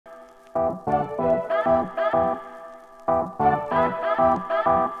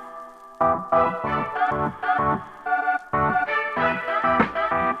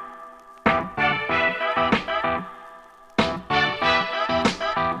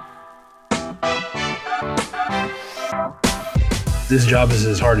This job is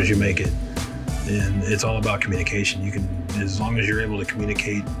as hard as you make it, and it's all about communication. You can, as long as you're able to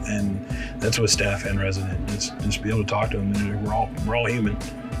communicate, and that's with staff and resident, just be able to talk to them. And we're all human.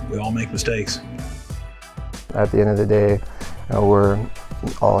 We all make mistakes. At the end of the day, we're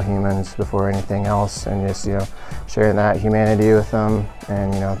all humans before anything else, and just sharing that humanity with them,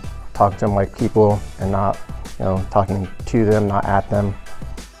 and talk to them like people, and not talking to them, not at them.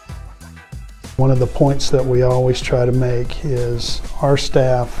 One of the points that we always try to make is our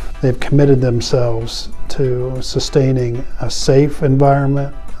staff, they've committed themselves to sustaining a safe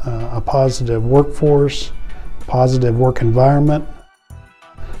environment, a positive workforce, positive work environment.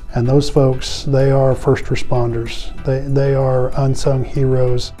 And those folks, they are first responders. They are unsung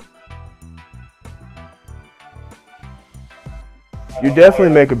heroes. You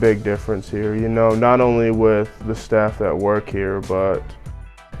definitely make a big difference here, not only with the staff that work here, but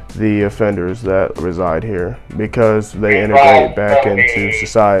the offenders that reside here, because they integrate back into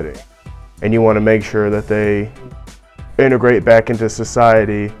society. And you want to make sure that they integrate back into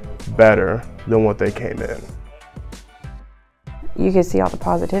society better than what they came in. You can see all the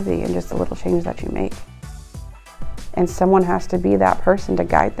positivity in just the little change that you make. And someone has to be that person to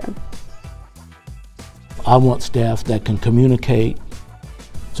guide them. I want staff that can communicate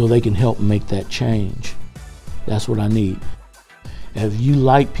so they can help make that change. That's what I need. If you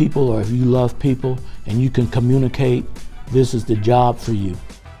like people or if you love people and you can communicate, this is the job for you.